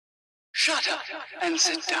Shut up and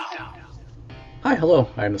sit down. Hi, hello,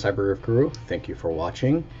 I'm the Cyber Guru. Thank you for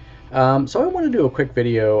watching. So I want to do a quick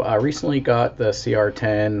video. I recently got the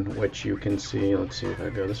CR10, which you can see, let's see if I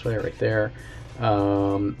go this way, right there,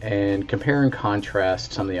 and compare and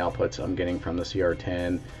contrast some of the outputs I'm getting from the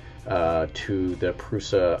CR10 to the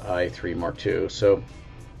Prusa i3 Mark II. So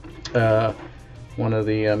one of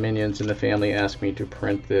the minions in the family asked me to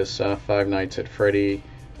print this Five Nights at Freddy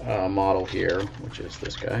model here, which is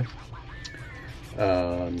this guy.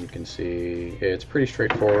 You can see it's pretty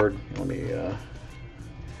straightforward. Let me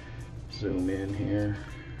zoom in here.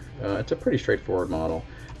 It's a pretty straightforward model.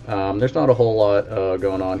 There's not a whole lot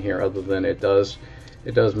going on here other than it does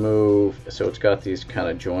move. So it's got these kind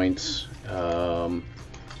of joints, and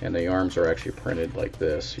the arms are actually printed like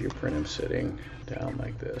this. You print them sitting down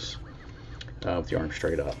like this with the arm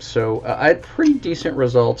straight up. So I had pretty decent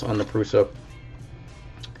results on the Prusa.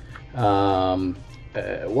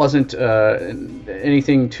 It wasn't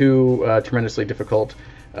anything too tremendously difficult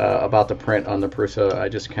about the print on the Prusa. I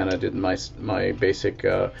just kind of did my basic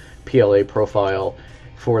PLA profile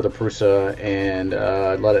for the Prusa and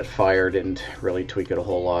let it fire. Didn't really tweak it a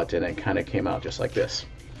whole lot, and it kind of came out just like this.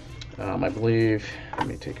 I believe, let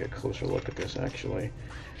me take a closer look at this actually,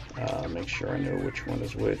 make sure I know which one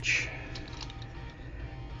is which.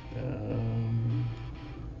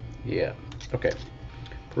 Yeah, okay,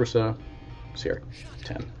 Prusa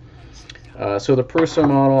CR10. So the Prusa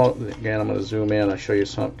model, again, I'm going to zoom in. I'll show you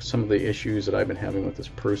some of the issues that I've been having with this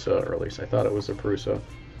Prusa, or at least I thought it was a Prusa.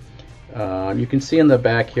 You can see in the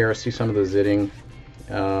back here, see some of the zitting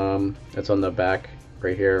that's on the back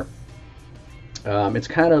right here. It's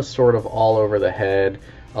kind of sort of all over the head,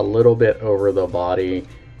 a little bit over the body.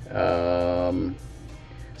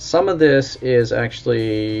 Some of this is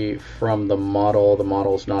actually from the model. The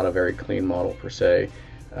model is not a very clean model per se.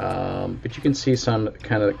 But you can see some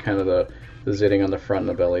kind of the zitting on the front and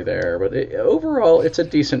the belly there. But overall, it's a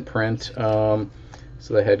decent print. So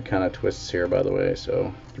the head kind of twists here, by the way.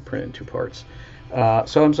 So you print in two parts.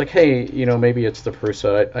 So I was like, hey, you know, maybe it's the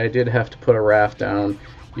Prusa. I did have to put a raft down.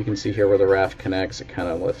 You can see here where the raft connects. It kind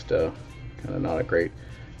of left kind of not a great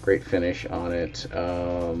finish on it.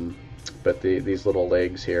 But these little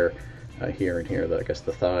legs here, here and here, I guess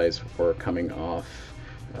the thighs were coming off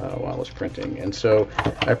while I was printing. And so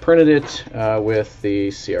I printed it with the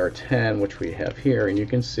CR10, which we have here, and you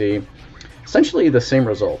can see essentially the same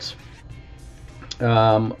results.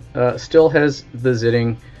 Still has the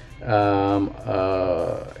zitting and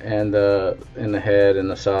in the head and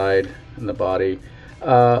the side and the body.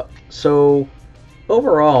 So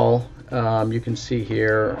overall, you can see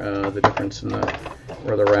here the difference in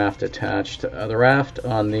where the raft attached. The raft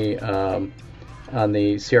on the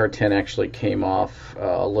CR10 actually came off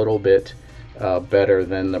a little bit better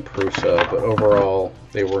than the Prusa, but overall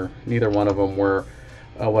neither one of them were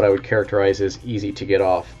what I would characterize as easy to get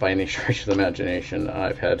off by any stretch of the imagination.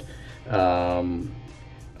 I've had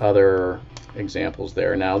other examples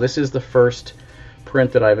there. Now this is the first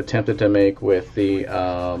print that I've attempted to make with the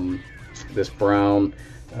this brown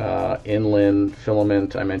inland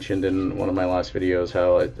filament. I mentioned in one of my last videos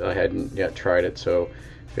how I hadn't yet tried it, so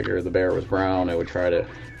figure the bear was brown, I would try to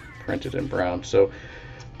print it in brown. So,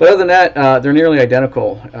 but other than that, they're nearly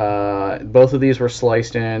identical. Both of these were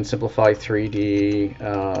sliced in Simplify 3D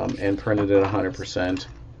and printed at 100%.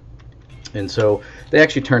 And so they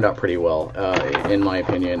actually turned out pretty well, in my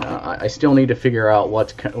opinion. I still need to figure out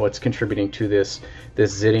what's contributing to this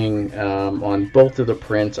zitting on both of the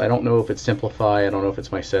prints. I don't know if it's Simplify. I don't know if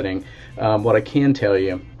it's my setting. What I can tell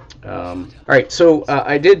you. All right, so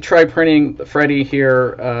I did try printing Freddy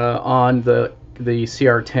here on the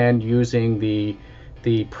CR10 using the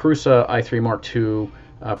Prusa i3 Mark II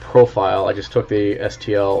profile. I just took the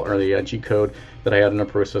STL or the G code that I had in the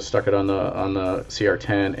Prusa, stuck it on the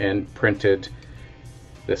CR10, and printed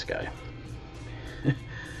this guy.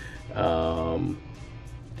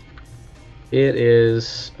 It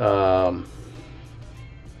is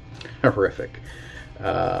horrific.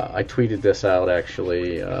 I tweeted this out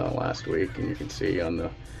actually last week, and you can see on the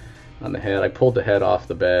head. I pulled the head off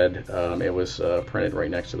the bed. It was printed right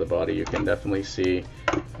next to the body. You can definitely see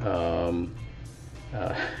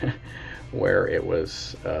where it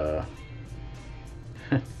was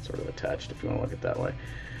sort of attached, if you want to look at it that way.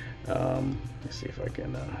 Let me see if I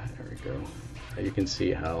can. There we go. You can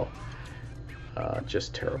see how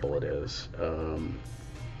just terrible it is.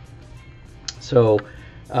 So.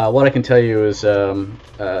 What I can tell you is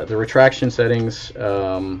the retraction settings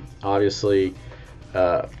obviously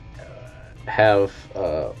have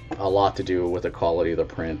a lot to do with the quality of the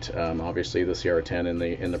print. Obviously, the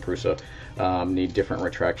CR10 and the Prusa need different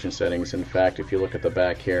retraction settings. In fact, if you look at the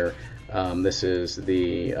back here, This is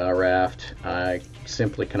the raft. I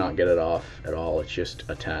simply cannot get it off at all. It's just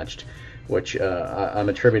attached, which I'm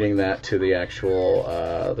attributing that to the actual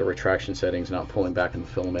the retraction settings not pulling back in the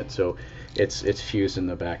filament. So it's fused in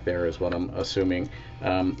the back there is what I'm assuming.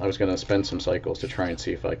 I was going to spend some cycles to try and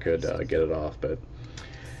see if I could get it off, but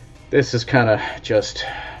this is kind of just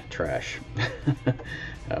trash,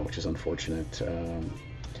 which is unfortunate.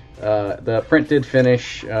 The print did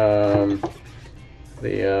finish. You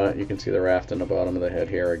can see the raft in the bottom of the head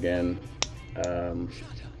here again.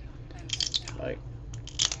 Like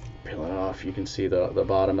peel it off, you can see the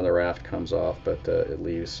bottom of the raft comes off, but it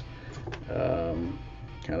leaves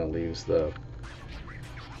kind of leaves the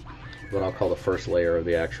what I'll call the first layer of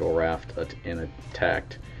the actual raft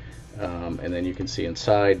intact. And then you can see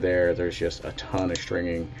inside there's just a ton of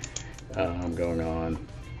stringing going on.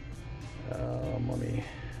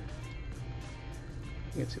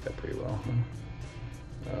 You can see that pretty well, huh?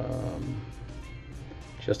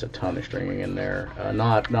 Just a ton of stringing in there.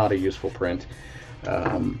 Not a useful print.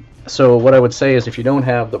 So what I would say is if you don't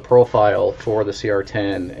have the profile for the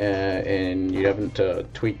CR10 and you haven't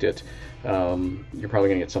tweaked it, you're probably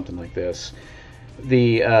going to get something like this.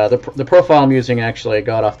 The profile I'm using, actually, I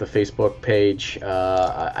got off the Facebook page.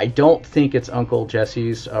 I don't think it's Uncle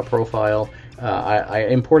Jesse's profile. I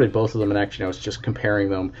imported both of them, and actually I was just comparing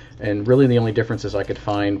them, and really the only differences I could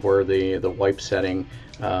find were the wipe setting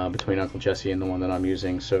between Uncle Jesse and the one that I'm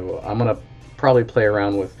using. So I'm going to probably play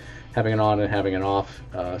around with having it on and having it off,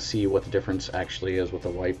 see what the difference actually is with the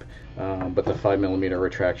wipe. But the 5mm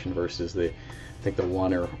retraction versus I think the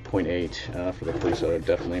 1 or 0.8 for the Prusa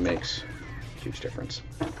definitely makes a huge difference.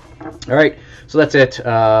 All right, so that's it.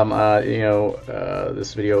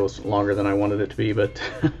 This video is longer than I wanted it to be, but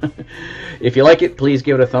if you like it, please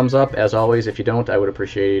give it a thumbs up. As always, if you don't, I would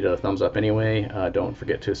appreciate a thumbs up anyway. Don't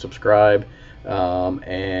forget to subscribe.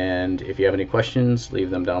 And if you have any questions,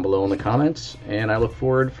 leave them down below in the comments, and I look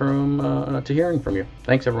forward to hearing from you.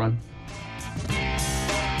 Thanks, everyone.